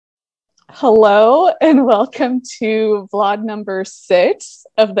Hello and welcome to vlog number 6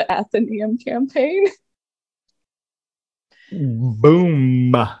 of the Athenaeum campaign.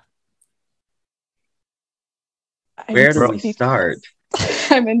 Boom. Where do we start?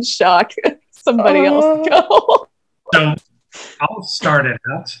 I'm in shock. Somebody else go. So I'll start it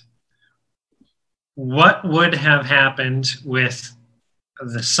out. What would have happened with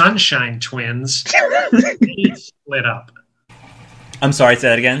the Sunshine Twins if they split up? I'm sorry, say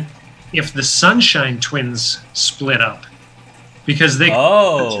that again. If the Sunshine Twins split up, because they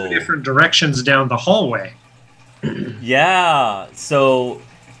go two different directions down the hallway. Yeah. So,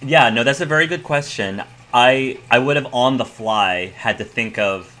 yeah, no, that's a very good question. I would have on the fly had to think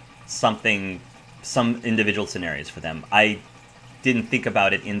of some individual scenarios for them. I didn't think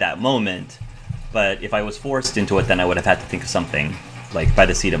about it in that moment, but if I was forced into it, then I would have had to think of something like by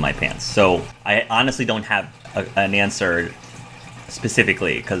the seat of my pants. So I honestly don't have an answer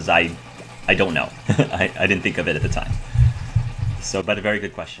specifically because I don't know. I didn't think of it at the time. So, but a very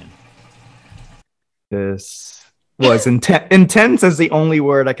good question. This was intense is the only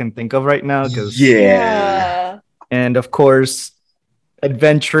word I can think of right now. Yeah. And of course,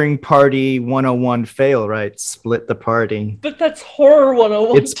 adventuring party 101 fail, right? Split the party. But that's horror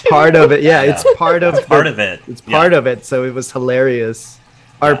 101. It's part of it. Yeah, it's part of part of it. It's part of it. So it was hilarious.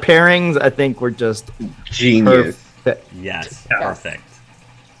 Our pairings, I think, were just genius. Yes, Yeah. perfect.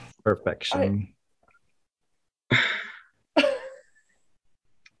 Perfection.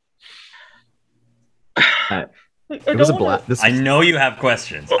 It was a blast. I know you have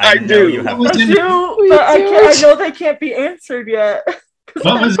questions. I know do. you have I questions. do, but I know they can't be answered yet. Because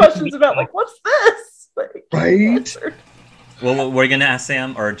I have questions about, like, what's this? Like, Right? Well, we're gonna ask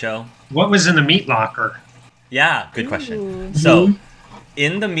Sam or Joe. What was in the meat locker? Yeah, good question. So,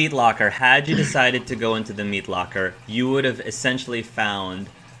 in the meat locker, had you decided to go into the meat locker, you would have essentially found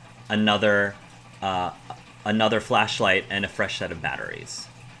another flashlight and a fresh set of batteries.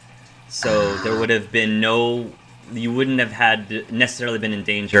 So there would have been you wouldn't have had necessarily been in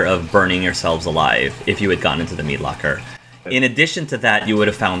danger of burning yourselves alive if you had gone into the meat locker. In addition to that, you would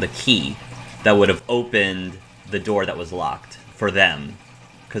have found a key that would have opened the door that was locked for them,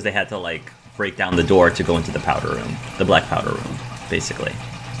 because they had to like break down the door to go into the powder room, the black powder room, basically.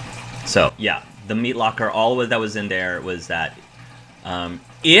 So yeah, the meat locker, all that was in there was that.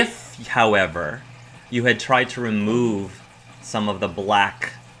 If, however, you had tried to remove some of the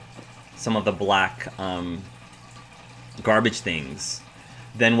black garbage things,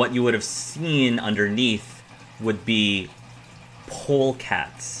 then what you would have seen underneath would be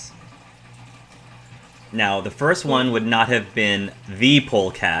polecats. Now, the first one would not have been the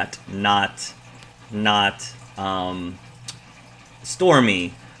polecat, not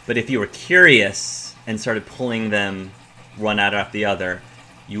Stormy, but if you were curious and started pulling them one out after the other,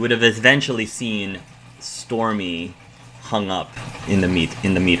 you would have eventually seen Stormy hung up in the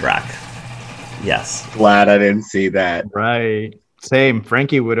meat rack. Yes. Glad I didn't see that. Right. Same.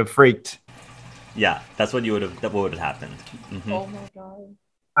 Frankie would have freaked. Yeah, that's what would have happened. Mm-hmm. Oh my god.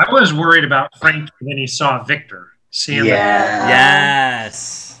 I was worried about Frank when he saw Victor. Yes.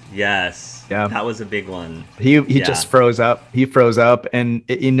 Yeah. That was a big one. He just froze up. He froze up, and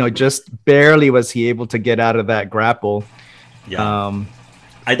just barely was he able to get out of that grapple. Yeah.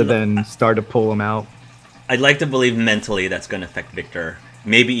 Then start to pull him out. I'd like to believe mentally that's going to affect Victor.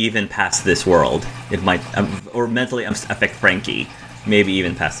 Maybe even past this world. It might, or mentally affect Frankie. Maybe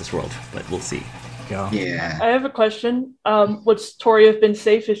even past this world, but we'll see. Yeah. I have a question. Would Tori have been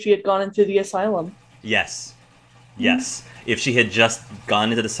safe if she had gone into the asylum? Yes. If she had just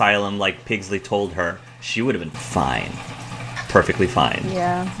gone into the asylum like Pigsley told her, she would have been fine. Perfectly fine.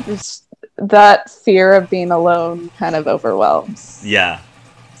 Yeah, that fear of being alone kind of overwhelms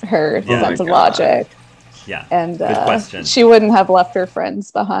her sense of logic. Yeah, and good question. She wouldn't have left her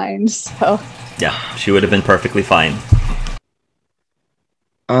friends behind, so... Yeah, she would have been perfectly fine.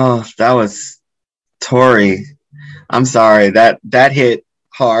 Oh, that was Tori. I'm sorry, that hit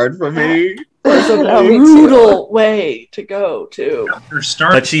hard for me. It's a brutal way to go, too.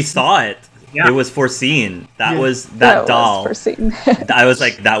 But she saw it. Yeah. It was foreseen. That was that doll. Was foreseen. I was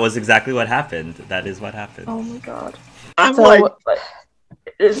like, that was exactly what happened. That is what happened. Oh my god. I'm like...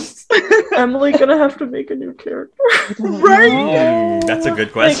 Is Emily gonna have to make a new character? Right? That's a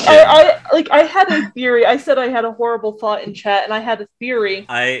good question. I had a theory. I said I had a horrible thought in chat, and I had a theory.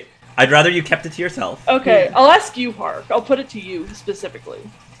 I'd rather you kept it to yourself. Okay, I'll ask you, Hark. I'll put it to you specifically.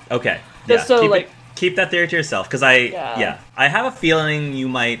 Okay. Just so keep that theory to yourself, because I have a feeling you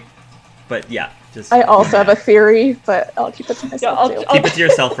might, but just. I also have a theory, but I'll keep it to myself too. Keep it to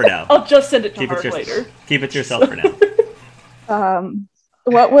yourself for now. I'll just send it to Hark later. Keep it to yourself for now.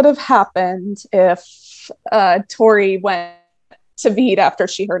 what would have happened if Tori went to Veed after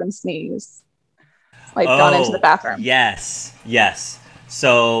she heard him sneeze? Like, gone into the bathroom. Yes.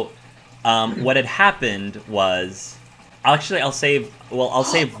 So, what had happened was... Actually, I'll save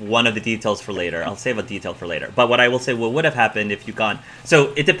one of the details for later. I'll save a detail for later. But what I will say, what would have happened if you gone...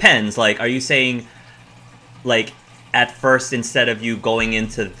 So, it depends. Like, are you saying, like, at first, instead of you going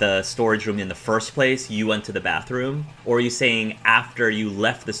into the storage room in the first place, you went to the bathroom? Or are you saying after you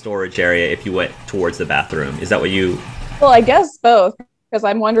left the storage area, if you went towards the bathroom? Is that what you... Well, I guess both. Because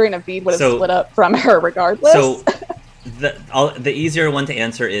I'm wondering if Veed would have split up from her regardless. So... The easier one to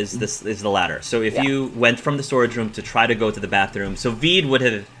answer is the latter. So if you went from the storage room to try to go to the bathroom, so Veed would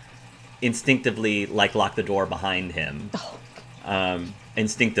have instinctively like locked the door behind him,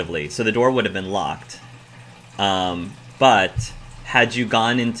 instinctively. So the door would have been locked. But had you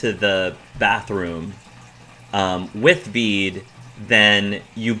gone into the bathroom with Veed, then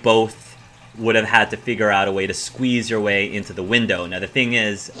you both would have had to figure out a way to squeeze your way into the window. Now the thing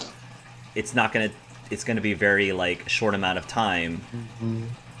is, it's going to be very like short amount of time,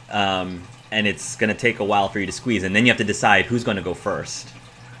 and it's going to take a while for you to squeeze, and then you have to decide who's going to go first.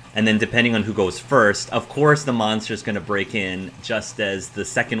 And then depending on who goes first, of course the monster's going to break in just as the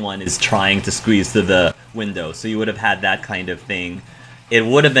second one is trying to squeeze to the window. So you would have had that kind of thing. It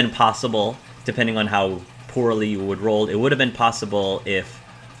would have been possible, depending on how poorly you would roll, it would have been possible if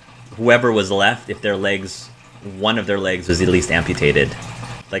whoever was left, if one of their legs was at least amputated.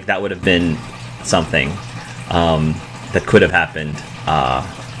 Like that would have been something that could have happened,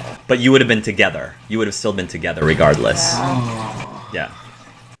 but you would have been together. You would have still been together regardless. Yeah.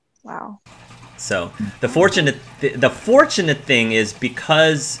 Wow. So the fortunate thing is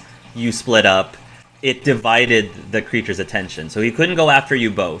because you split up, it divided the creature's attention. So he couldn't go after you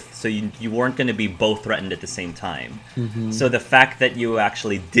both. So you weren't going to be both threatened at the same time. So the fact that you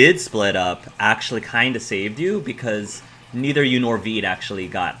actually did split up actually kind of saved you, because neither you nor Veed actually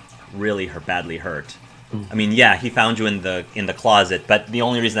got really badly hurt. I mean, yeah, he found you in the closet, but the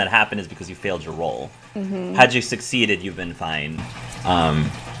only reason that happened is because you failed your roll. Had you succeeded, you've been fine.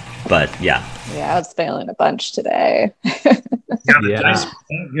 But yeah. Yeah, I was failing a bunch today. The dice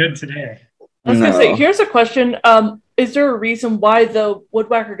were good today. I was gonna say, here's a question. Is there a reason why the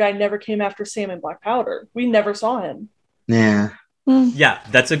woodwhacker guy never came after Sam and Black Powder? We never saw him. Yeah. Yeah,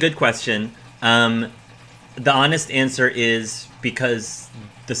 that's a good question. The honest answer is because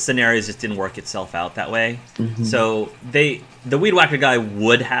the scenarios just didn't work itself out that way. So the Weed Whacker guy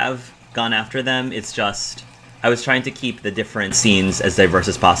would have gone after them. It's just I was trying to keep the different scenes as diverse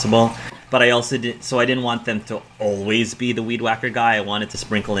as possible, but I also didn't want them to always be the Weed Whacker guy. I wanted to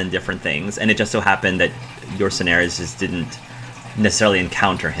sprinkle in different things, and it just so happened that your scenarios just didn't necessarily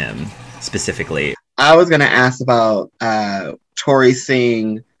encounter him specifically. I was gonna ask about Tori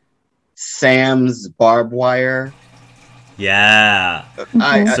seeing Sam's barbed wire. Yeah.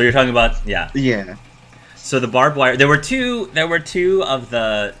 So you're talking about Yeah. So the barbed wire. There were two of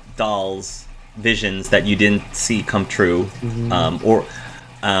the dolls' visions that you didn't see come true, or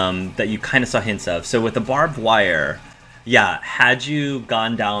that you kind of saw hints of. So with the barbed wire, had you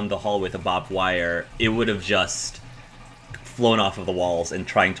gone down the hall with a barbed wire, it would have just flown off of the walls and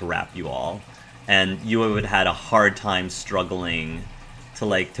trying to wrap you all, and you would have had a hard time struggling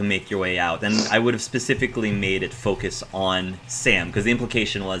to make your way out. And I would have specifically made it focus on Sam, because the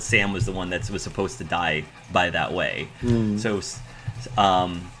implication was Sam was the one that was supposed to die by that way. So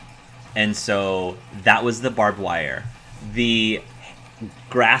and so that was the barbed wire. The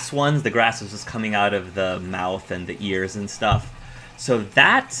grass ones, the grass was just coming out of the mouth and the ears and stuff. So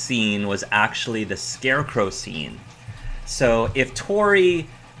that scene was actually the scarecrow scene. So if Tori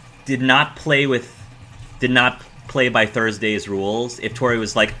did not play by Thursday's rules, if Tori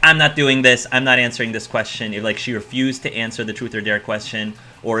was like, I'm not doing this, I'm not answering this question, if she refused to answer the truth or dare question,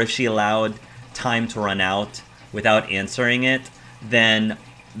 or if she allowed time to run out without answering it, then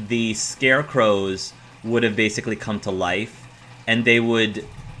the scarecrows would have basically come to life, and they would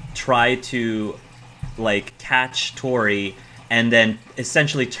try to catch Tori and then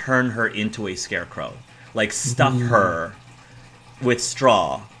essentially turn her into a scarecrow. Stuff her with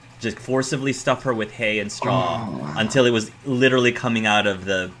straw. Just forcibly stuff her with hay and straw until it was literally coming out of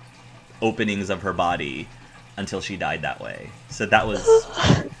the openings of her body until she died that way. So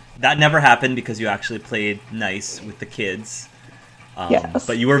that never happened because you actually played nice with the kids. Yes.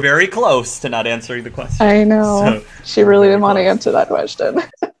 But you were very close to not answering the question. I know. So she really didn't want to answer that question.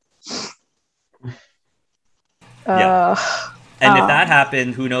 And if that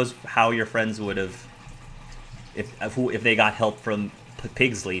happened, who knows how your friends would have, if they got help from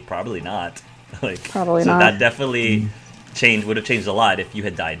Pigsley. Probably not. Probably not. So that definitely would have changed a lot if you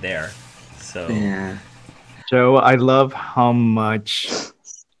had died there. So Yeah. Joe, I love how much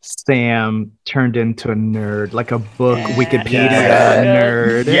Sam turned into a nerd, like a book Wikipedia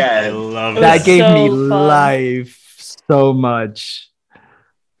nerd. Yeah, I love That gave me so fun. life so much.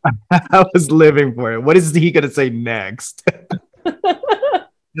 I was living for it. What is he gonna say next?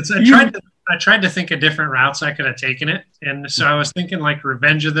 I tried to think of different routes I could have taken it, and so I was thinking like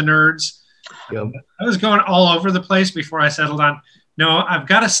Revenge of the Nerds. Yep. I was going all over the place before I settled on. No, I've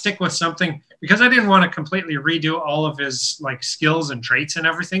got to stick with something because I didn't want to completely redo all of his like skills and traits and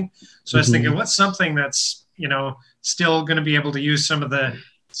everything. So I was thinking, what's something that's still going to be able to use some of the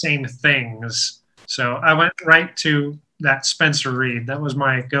same things. So I went right to that Spencer Reed. That was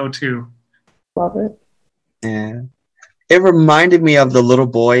my go-to. Love it. Yeah. It reminded me of the little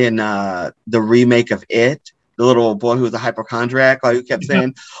boy in the remake of It. The little boy who was a hypochondriac, like who kept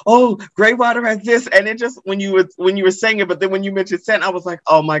saying, "Oh, Greywater has this," and it just when you were saying it, but then when you mentioned scent, I was like,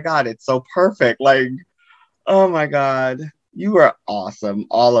 "Oh my god, it's so perfect!" Like, oh my god, you are awesome,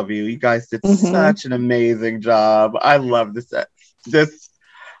 all of you. You guys did such an amazing job. I love this.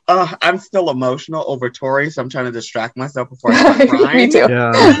 I'm still emotional over Tori, so I'm trying to distract myself before I start crying. Me too.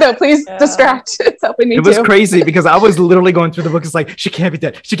 Yeah. No, please distract. It's helping me It was too. crazy because I was literally going through the book. It's like, she can't be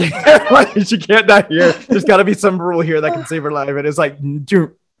dead. She can't, like, she can't die here. There's got to be some rule here that can save her life. And it's like,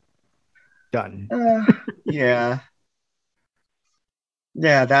 done. Yeah.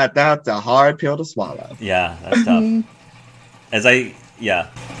 Yeah, that's a hard pill to swallow. Yeah, that's tough.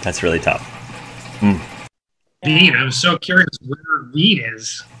 That's really tough. Veed, I'm so curious where Veed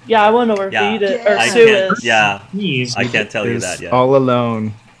is. Yeah, I want to know where Yeah. Veed is, or I Sue can't- is. Yeah, Please. I can't tell you Is that yet. all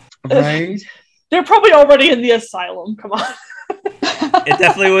alone. Right? They're probably already in the asylum. Come on. It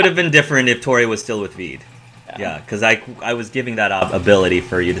definitely would have been different if Tori was still with Veed. Yeah, because I was giving that ability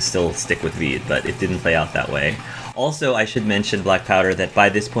for you to still stick with Veed, but it didn't play out that way. Also, I should mention, Black Powder, that by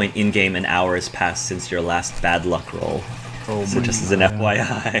this point in-game an hour has passed since your last bad luck roll. Oh So just as an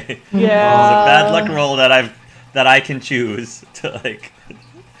FYI. It was Yeah. a bad luck roll that I can choose to like.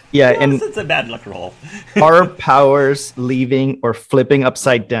 Yeah, and It's a bad luck roll. our powers leaving or flipping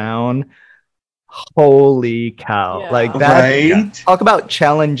upside down. Holy cow. Yeah. Like that. Right? Yeah. Talk about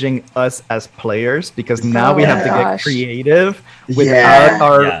challenging us as players, because now we have to get gosh. creative without Yeah.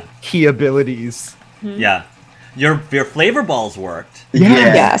 our Yeah. key abilities. Yeah, your flavor balls worked, Yeah.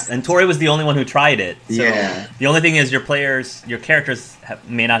 Yes. and Tori was the only one who tried it. So Yeah. the only thing is your characters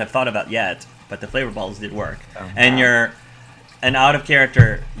may not have thought about yet, but the flavor balls did work, and out of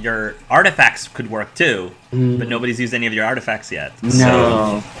character, your artifacts could work too, but nobody's used any of your artifacts yet. No.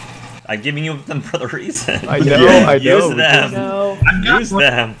 So I'm giving you them for the reason. I know, Yeah. I know. Use them. No. Use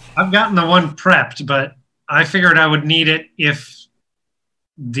them. I've gotten the one prepped, but I figured I would need it if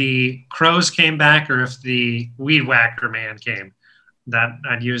the crows came back or if the weed whacker man came. That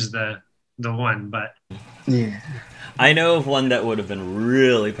I'd use the one, but Yeah. I know of one that would have been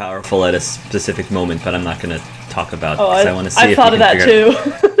really powerful at a specific moment, but I'm not going to talk about it Oh, because I want to see I if thought you of can that figure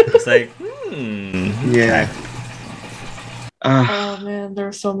it. too. It's like, Yeah. Oh man, there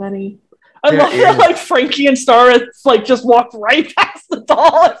are so many. I There love that is. like Frankie and Star like just walked right past the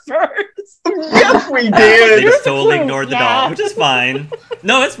doll at first. Yes, we They did. just totally clue. ignored the Yeah. doll, which is fine.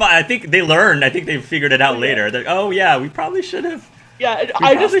 No, it's fine. I think they learned. I think they figured it out later. They're, oh yeah, we probably should have. Yeah, I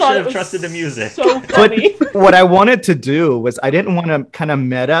probably just should thought have it was trusted the music. So But funny. what I wanted to do was I didn't want to kind of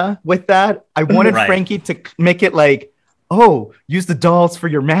meta with that. I wanted Right. Frankie to make it like, oh, use the dolls for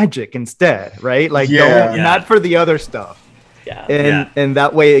your magic instead, right? Like, Yeah. don't, not for the other stuff. Yeah. And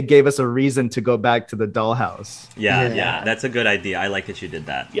that way it gave us a reason to go back to the dollhouse. Yeah, Yeah. yeah, that's a good idea. I like that you did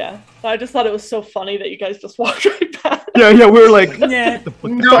that. Yeah. I just thought it was so funny that you guys just walked right past. Yeah, we were like, Yeah,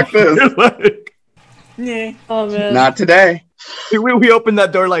 Fuck this. like, yeah. Oh man. Not today. we opened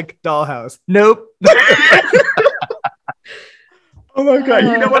that door like dollhouse. Nope. Oh my god!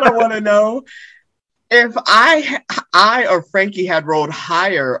 You know what I want to know? If I or Frankie had rolled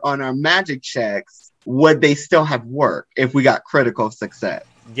higher on our magic checks, would they still have worked if we got critical success?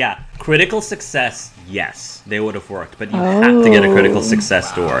 Yeah, critical success, yes, they would have worked, but you have to get a critical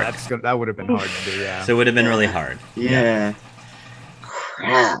success to work. That's good. That would have been hard to do, yeah. So it would have been really hard. Yeah.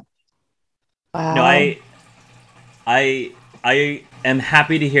 Crap. Wow. No, I am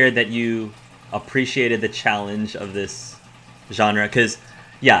happy to hear that you appreciated the challenge of this genre, because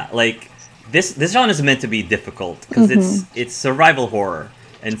yeah, like this genre is meant to be difficult because it's survival horror,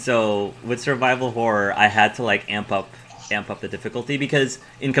 and so with survival horror, I had to like amp up the difficulty, because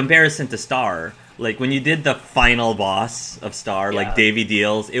in comparison to Star, like when you did the final boss of Star, like Davy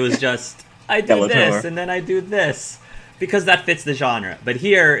Deals, it was just I do this and then I do this because that fits the genre. But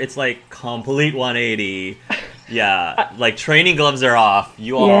here it's like complete 180. Yeah, like training gloves are off.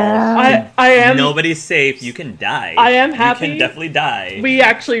 You all, Yeah. I am. Nobody's safe. You can die. I am happy. You can definitely die. We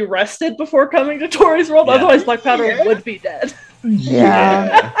actually rested before coming to Tori's world. Yeah. Otherwise, Black Powder would be dead.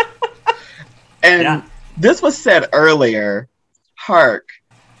 Yeah. And this was said earlier. Hark.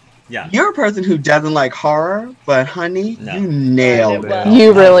 Yeah. You're a person who doesn't like horror, but honey, No. you nailed it.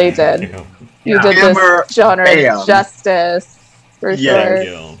 You really did. You did Hammer, this genre bam. justice for Yes. sure. Thank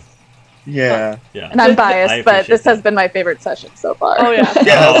you. Yeah. Yeah. And I'm I biased, but appreciate this has that. been my favorite session so far. Oh yeah.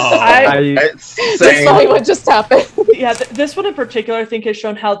 It's Despite what just happened. Yeah, this one in particular, I think, has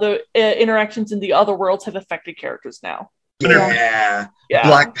shown how the interactions in the other worlds have affected characters now. Yeah. Yeah.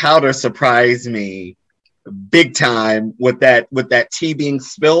 Black Powder surprised me big time with that tea being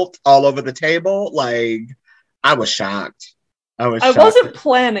spilt all over the table. Like, I was shocked. I wasn't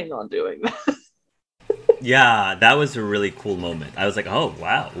planning on doing that. Yeah, that was a really cool moment. I was like, oh,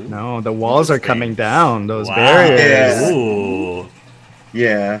 wow. Ooh. No, the walls are coming down. Those Wow. barriers. Yeah. Ooh.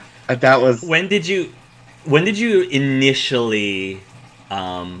 Yeah. That was When did you initially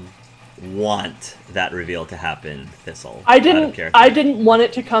want that reveal to happen, Thistle? I didn't want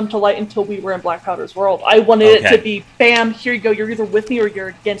it to come to light until we were in Black Powder's world. I wanted it Okay. to be, bam, here you go. You're either with me or you're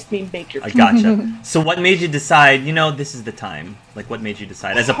against me. Make your I gotcha. So what made you decide, this is the time? Like, what made you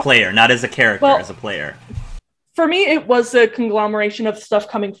decide? As a player, not as a character, Well, as a player. For me, it was a conglomeration of stuff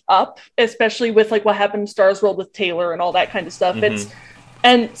coming up, especially with like what happened in Star's World with Taylor and all that kind of stuff.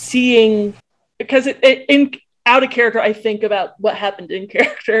 And seeing, because in out of character, I think about what happened in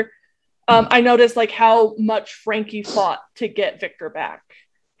character. I noticed like how much Frankie fought to get Victor back,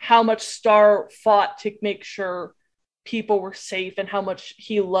 how much Star fought to make sure people were safe, and how much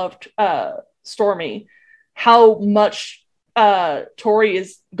he loved Stormy, how much Tori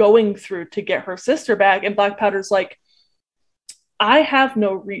is going through to get her sister back, and Black Powder's like, I have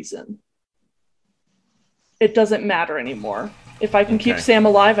no reason. It doesn't matter anymore. If I can keep Sam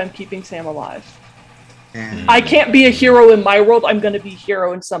alive, I'm keeping Sam alive. I can't be a hero in my world. I'm going to be a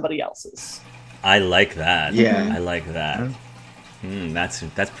hero in somebody else's. I like that. Yeah. I like that. That's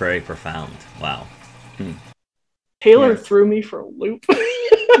very profound. Wow. Taylor threw me for a loop.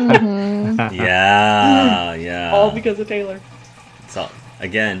 Yeah. All because of Taylor. So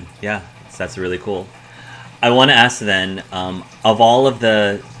again, that's really cool. I want to ask then, of all of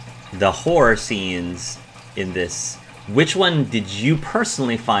the horror scenes in this, which one did you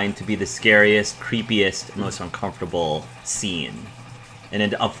personally find to be the scariest, creepiest, most uncomfortable scene? And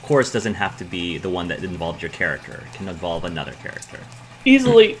it, of course, doesn't have to be the one that involved your character. It can involve another character.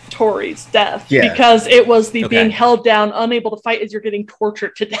 Easily Tori's death, because it was the being held down, unable to fight as you're getting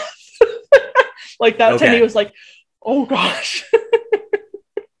tortured to death. Like that to me was like, oh gosh.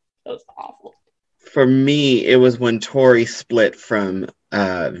 That was awful. For me, it was when Tori split from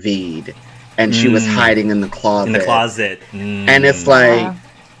Veed. And she was hiding in the closet. And it's like,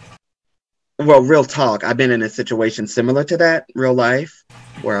 well, real talk. I've been in a situation similar to that, real life,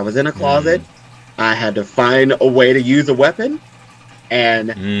 where I was in a closet. I had to find a way to use a weapon.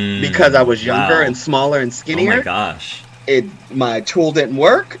 And because I was younger and smaller and skinnier, oh my gosh, my tool didn't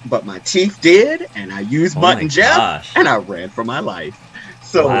work, but my teeth did. And I used Mutt and Jeff, and I ran for my life.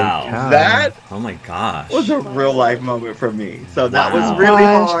 So that was a real life moment for me. So that was really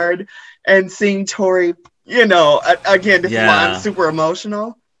hard. And seeing Tori, again, this is why I'm super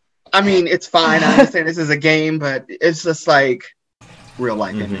emotional. I mean, it's fine. I understand this is a game, but it's just like real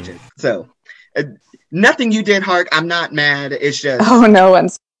life images. So nothing you did, Hark. I'm not mad. It's just no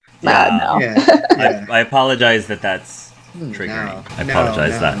one's mad now. I apologize that's triggering. I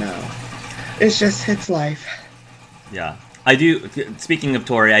apologize that. It's just it's life. Yeah, I do. Speaking of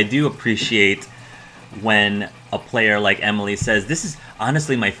Tori, I do appreciate when a player like Emily says, "This is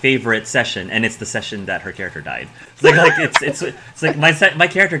honestly my favorite session," and it's the session that her character died. It's like my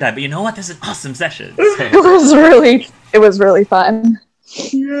character died, but you know what? This is an awesome session. So. It was really fun.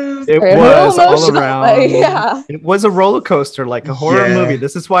 It was all around. It was a roller coaster, like a horror movie.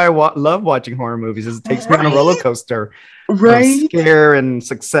 This is why I love watching horror movies. It takes me on a roller coaster, of scare and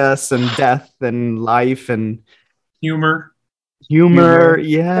success and death and life and humor.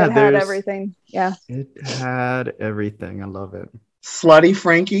 Yeah, it had everything. Yeah, it had everything. I love it. Slutty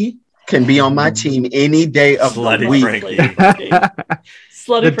Frankie can be on my team any day of the week.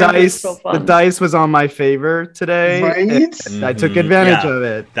 The dice was on my favor today. Right? I took advantage of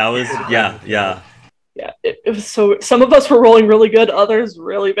it. That was it was so. Some of us were rolling really good, others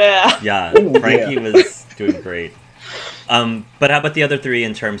really bad. Yeah, Frankie was doing great. But how about the other three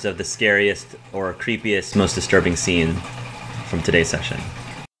in terms of the scariest or creepiest, most disturbing scene from today's session?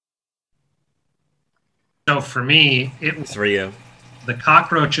 So for me, it was for you. the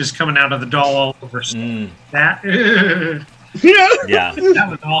cockroaches coming out of the doll all over. That Yeah. that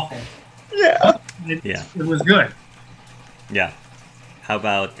was awful. Yeah. It was good. Yeah. How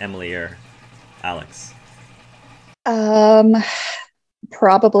about Emily or Alex?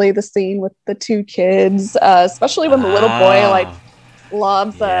 Probably the scene with the two kids, especially when the little boy like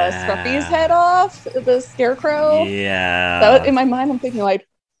lobs Scruffy's head off, the scarecrow. Yeah. That, in my mind, I'm thinking like,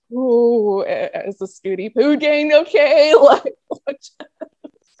 "Ooh, is the Scooty Poo gang okay?" Like,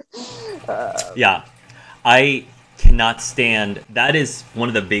 yeah, I cannot stand. That is one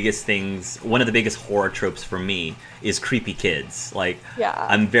of the biggest things. One of the biggest horror tropes for me is creepy kids. Like,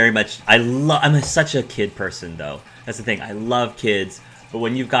 I'm very much. I'm such a kid person, though. That's the thing. I love kids. But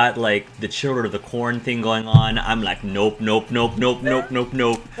when you've got like the Children of the Corn thing going on, I'm like, nope. That's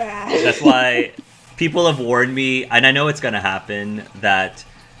why people have warned me, and I know it's gonna happen, that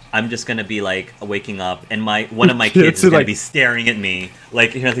I'm just gonna be like waking up, and one of my kids is gonna be staring at me,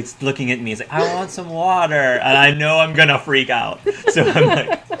 like, you know, like, looking at me. He's like, "I want some water," and I know I'm gonna freak out. So I'm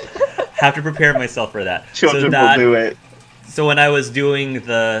like, have to prepare myself for that. Children will do it. So when I was doing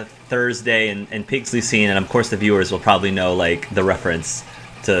the Thursday and Pigsley scene, and of course the viewers will probably know like the reference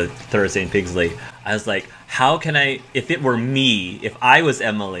to Thursday and Pigsley, I was like, how can I, if it were me, if I was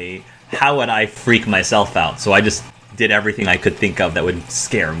Emily, how would I freak myself out? So I just did everything I could think of that would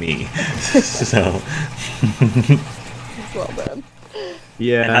scare me. So well done.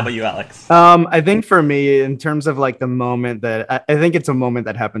 Yeah. And how about you, Alex? I think for me, in terms of like the moment that I think it's a moment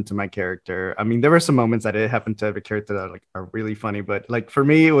that happened to my character. I mean, there were some moments that it happened to every character that like are really funny, but like for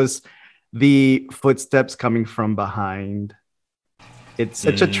me, it was the footsteps coming from behind. It's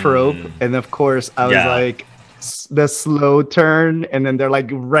such a trope, and of course, I was like the slow turn, and then they're like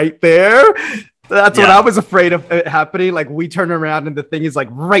right there. That's what I was afraid of it happening. Like we turn around, and the thing is like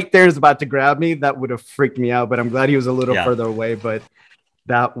right there, is about to grab me. That would have freaked me out. But I'm glad he was a little further away. But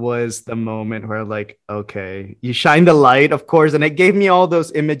that was the moment where like, okay, you shine the light, of course. And it gave me all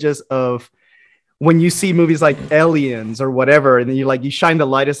those images of when you see movies like Aliens or whatever, and then you shine the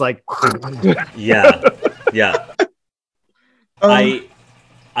light, it's like, yeah. I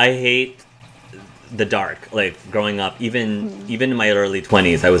hate the dark. Like growing up, even in my early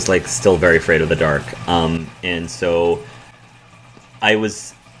 20s, I was like still very afraid of the dark. And so I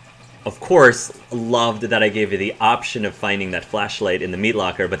was, of course, loved that I gave you the option of finding that flashlight in the meat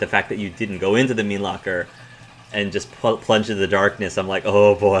locker, but the fact that you didn't go into the meat locker and just plunge into the darkness, I'm like,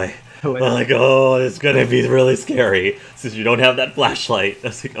 oh boy. I'm like, oh, it's gonna be really scary since you don't have that flashlight. I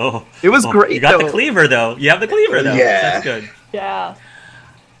was like, oh, it was great. You got the cleaver though. You have the cleaver though. Yeah, that's good. Yeah.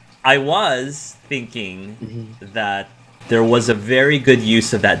 I was thinking that there was a very good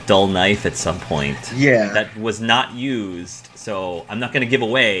use of that dull knife at some point. Yeah. That was not used. So I'm not going to give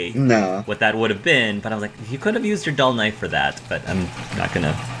away what that would have been. But I was like, you could have used your dull knife for that. But I'm not going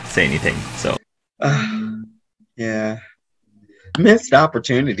to say anything. So. Yeah. Missed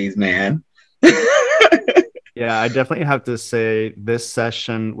opportunities, man. Yeah, I definitely have to say this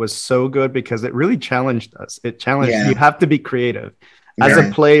session was so good because it really challenged us. It challenged you have to be creative. As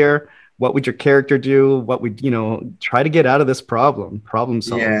a player, what would your character do? What would, try to get out of this problem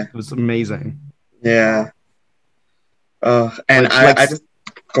solve. Yeah. It was amazing. Yeah. And I just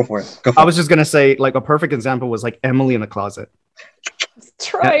go for it. I was just going to say, like, a perfect example was like Emily in the closet.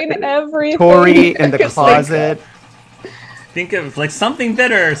 Trying everything. Tori in the closet. Think of like something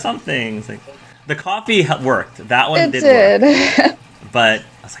bitter, something. It's like the coffee worked. That one did work. But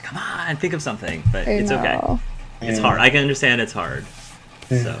I was like, come on, think of something. But it's okay. It's hard. I can understand it's hard.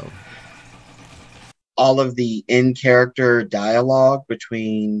 So all of the in-character dialogue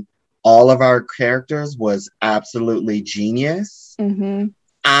between all of our characters was absolutely genius. Mm-hmm.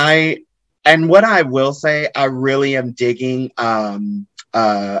 And what I will say, I really am digging Bennett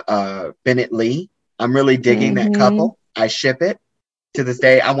Lee. I'm really digging that couple. I ship it to this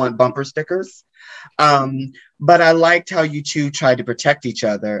day. I want bumper stickers. But I liked how you two tried to protect each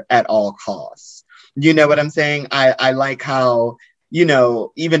other at all costs. You know what I'm saying? I like how,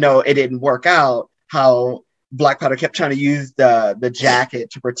 even though it didn't work out, how Black Powder kept trying to use the jacket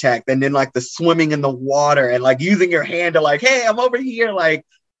to protect, and then like the swimming in the water and like using your hand to like, hey, I'm over here. Like,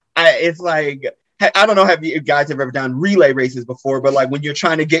 it's like, I don't know if you guys have ever done relay races before, but like when you're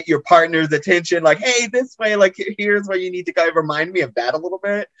trying to get your partner's attention, like, hey, this way, like here's where you need to kind of remind me of that a little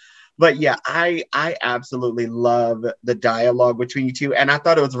bit. But yeah, I absolutely love the dialogue between you two. And I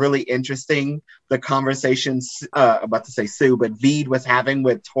thought it was really interesting, the conversations, about to say Sue, but Veed was having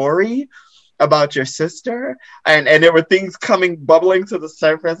with Tori about your sister. And there were things bubbling to the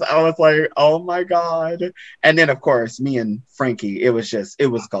surface. I was like, oh my God. And then, of course, me and Frankie, it was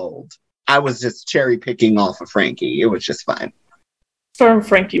gold. I was just cherry picking off of Frankie. It was just fine. Star and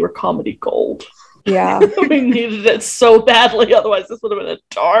Frankie were comedy gold. Yeah. We needed it so badly, otherwise this would have been a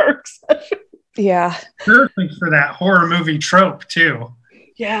dark session. Yeah. Perfect for that horror movie trope too.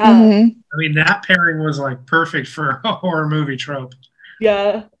 Yeah. Mm-hmm. I mean, that pairing was like perfect for a horror movie trope.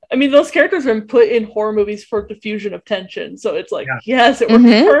 Yeah. I mean, those characters have been put in horror movies for diffusion of tension, so it's like, yes, it worked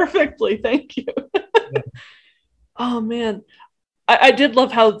perfectly. Thank you. Yeah. Oh man, I did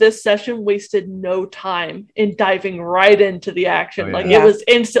love how this session wasted no time in diving right into the action. It was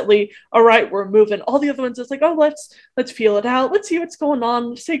instantly, all right, we're moving. All the other ones, it's like, oh, let's feel it out. Let's see what's going on.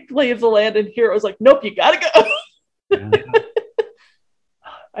 Let's take the lay of the land. And here it was like, nope, you gotta go.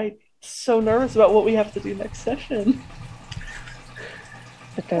 I'm so nervous about what we have to do next session.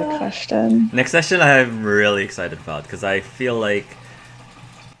 A good question. Next session I'm really excited about because I feel like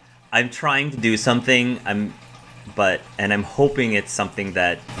I'm trying to do something, and I'm hoping it's something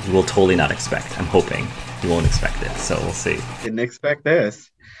that you will totally not expect. I'm hoping you won't expect it, so we'll see. Didn't expect this.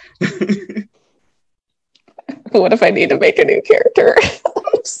 What if I need to make a new character?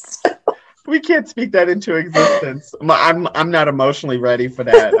 We can't speak that into existence. I'm not emotionally ready for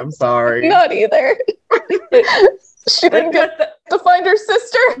that. I'm sorry. Not either. She didn't get to find her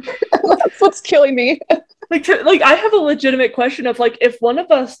sister. That's what's killing me. Like I have a legitimate question of like, if one of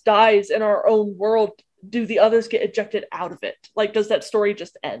us dies in our own world, do the others get ejected out of it? Like, does that story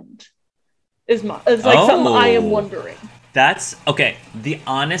just end? Is something I am wondering. That's okay. The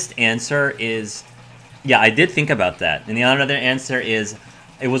honest answer is, yeah, I did think about that, and the other answer is,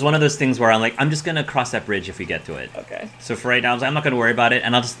 it was one of those things where I'm like, I'm just gonna cross that bridge if we get to it. Okay. So for right now, I'm not gonna worry about it,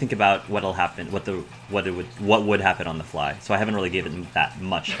 and I'll just think about what'll happen, what would happen on the fly. So I haven't really given that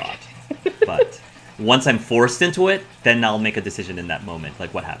much thought. But once I'm forced into it, then I'll make a decision in that moment,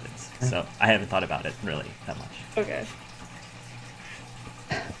 like what happens. So I haven't thought about it really that much. Okay.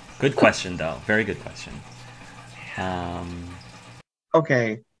 Good question, though. Very good question.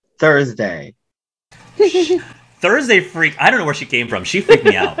 Okay, Thursday. Thursday freak. I don't know where she came from. She freaked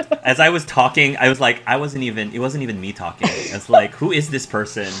me out. As I was talking, I was like, it wasn't even me talking. It's like, who is this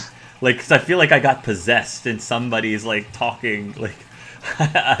person? Like, cause I feel like I got possessed and somebody's like talking. Like,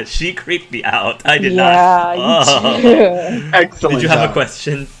 she creeped me out. I did not. Oh. Excellent. Did you have a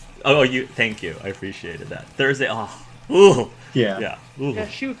question? Oh, thank you. I appreciated that. Thursday. Oh, ooh. Yeah. Yeah. Ooh. Yeah,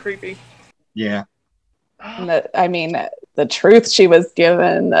 she was creepy. Yeah. I mean, the truth she was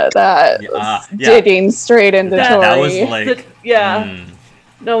given, that digging straight into Tori. That was like,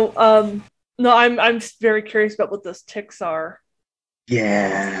 No, I'm very curious about what those ticks are.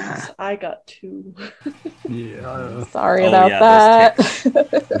 Yeah. I got two. Yeah. Sorry about that.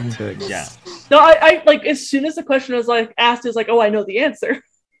 Yeah. No, I like as soon as the question was like asked, is like, oh, I know the answer.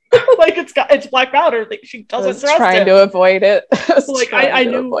 Like it's black powder. Like she doesn't trust trying to avoid it. Like I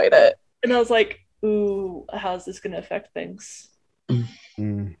knew avoid it, and I was like, ooh, how's this going to affect things?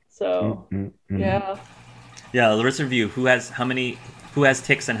 So yeah. Yeah, the rest of you, who has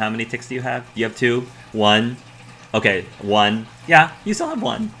ticks and how many ticks do you have? You have 2? 1? Okay, 1. Yeah, you still have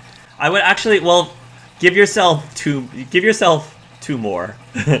 1. I would actually, give yourself 2 more.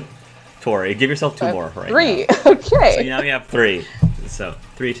 Tori, give yourself 2 more right 3. now. Okay. So now you have 3. So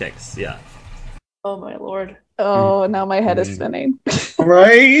 3 ticks, yeah. Oh my lord. Oh, now my head is spinning.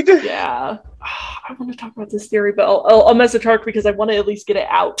 Right? Yeah. I want to talk about this theory, but I'll message Hark because I want to at least get it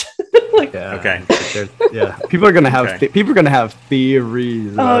out. Like, okay. Yeah. People are gonna have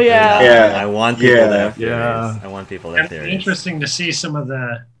theories. Oh yeah. Yeah. I want people to have theories. Yeah. I want people to have theories. It's interesting to see some of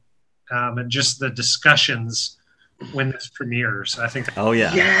the just the discussions when this premieres. I think. Oh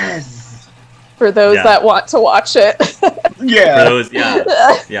yeah. Yes. For those that want to watch it. Yeah. For those,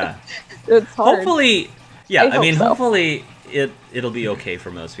 yeah. It's hard. Hopefully, hopefully it'll be okay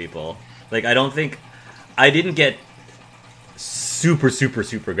for most people. Like, I didn't get super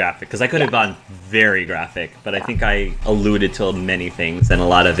graphic, because I could have gone very graphic, but I think I alluded to many things, and a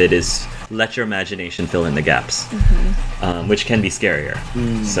lot of it is let your imagination fill in the gaps, which can be scarier.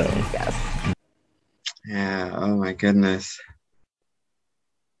 So, yeah. Oh my goodness.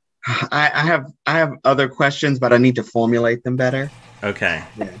 I have other questions, but I need to formulate them better. Okay.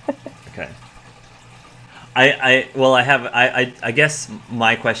 Yeah. Okay. I guess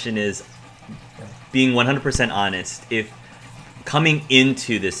my question is, being 100% honest, if coming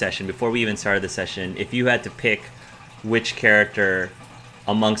into this session, before we even started the session, if you had to pick which character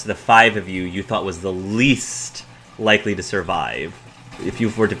amongst the 5 of you thought was the least likely to survive, if you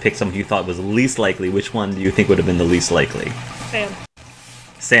were to pick someone you thought was least likely, which one do you think would have been the least likely?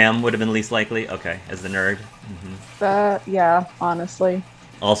 Sam would have been least likely? Okay, as the nerd. Yeah, honestly.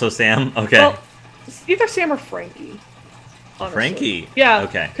 Also Sam? Okay. Well, it's either Sam or Frankie. Honestly. Frankie? Yeah.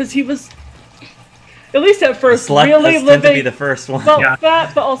 Okay. Because he was... At least at first, Slut really tend living. to be the first one. Well, Yeah.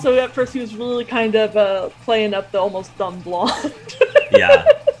 that, but also at first he was really kind of playing up the almost dumb blonde. Yeah.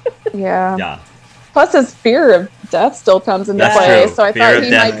 Yeah. Yeah. Plus, his fear of death still comes into That's play, true. so I Fear thought of he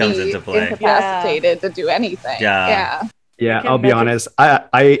death might comes be into play. incapacitated to do anything. Yeah. Yeah, can't I'll be imagine. honest.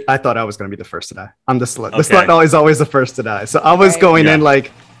 I thought I was gonna be the first to die. I'm the slut. The Okay. slut is always the first to die. So I was Right. going in Yeah.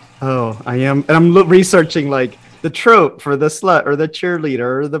 like, oh, I am, and I'm researching like the trope for the slut or the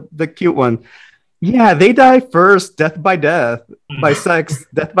cheerleader or the cute one. Yeah, they die first, death by death, by sex.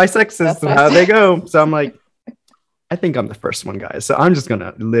 Death by sex is Death by how they sex. go. So I'm like, I think I'm the first one, guys. So I'm just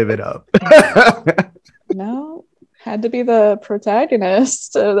gonna live it up. No, had to be the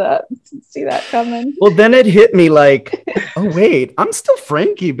protagonist to see that coming. Well, then it hit me like, oh wait, I'm still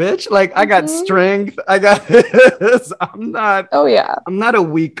Frankie, bitch. Like I got Mhm. strength. I got this. I'm not Oh yeah. a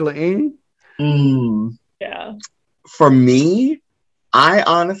weakling. Yeah. For me, I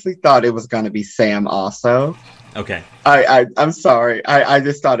honestly thought it was going to be Sam also. Okay. I'm sorry. I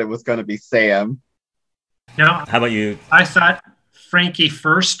just thought it was going to be Sam. Now, How about you? I thought Frankie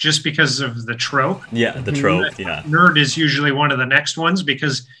first just because of the trope. Yeah, the trope. Yeah. Nerd is usually one of the next ones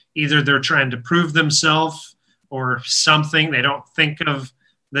because either they're trying to prove themselves or something. They don't think of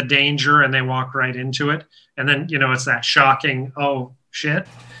the danger and they walk right into it. And then, it's that shocking, oh, shit.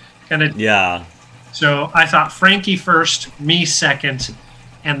 kind of. Yeah. So I thought Frankie first, me second,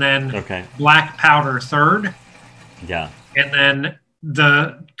 and then Okay. Black Powder third. Yeah. And then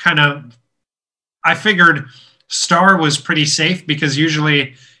the kind of, I figured Star was pretty safe because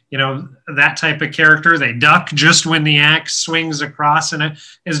usually, that type of character, they duck just when the axe swings across, and it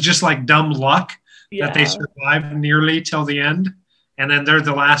is just like dumb luck that they survive nearly till the end. And then they're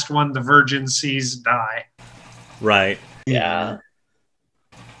the last one the Virgin sees die. Right. Yeah.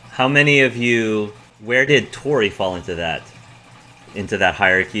 How many of you, where did Tori fall into that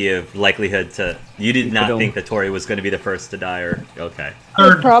hierarchy of likelihood to, you did not think that Tori was going to be the first to die, or, okay.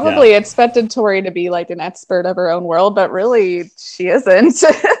 I probably expected Tori to be like an expert of her own world, but really she isn't.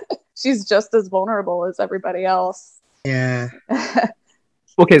 She's just as vulnerable as everybody else. Yeah.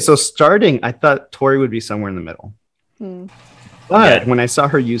 Okay, so starting, I thought Tori would be somewhere in the middle. But when I saw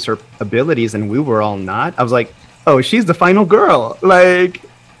her use her abilities and we were all not, I was like, oh, she's the final girl. Like,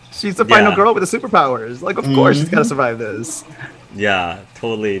 she's the final girl with the superpowers. Like, of course she's got to survive this. Yeah,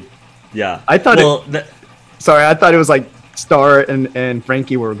 totally. Yeah. I thought I thought it was like Star and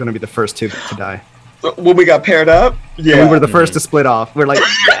Frankie were going to be the first two to die. When we got paired up, we were the first to split off. We're like,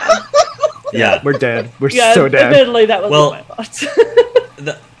 yeah, we're dead. We're so dead. Admittedly, that was my thoughts.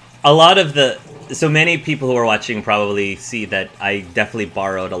 So many people who are watching probably see that I definitely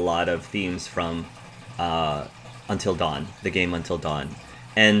borrowed a lot of themes from Until Dawn, the game Until Dawn.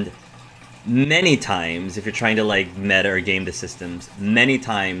 And many times, if you're trying to like meta or game the systems, many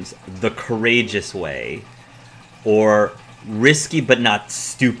times the courageous way, or risky but not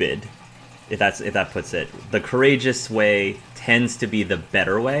stupid, if that puts it, the courageous way tends to be the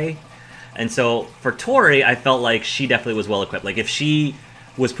better way. And so for Tori, I felt like she definitely was well equipped. Like if she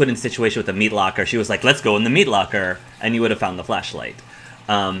was put in a situation with a meat locker, she was like, let's go in the meat locker, and you would have found the flashlight.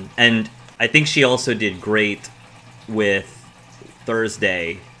 And I think she also did great with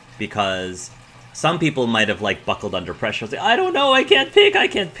Thursday, because some people might have like buckled under pressure, say, I don't know, I can't pick,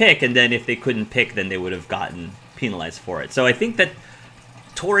 and then if they couldn't pick, then they would have gotten penalized for it. So I think that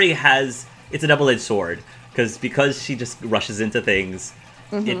Tori it's a double-edged sword, because she just rushes into things.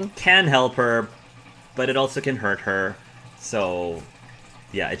 It can help her, but it also can hurt her. So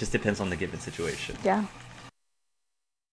yeah, it just depends on the given situation. Yeah.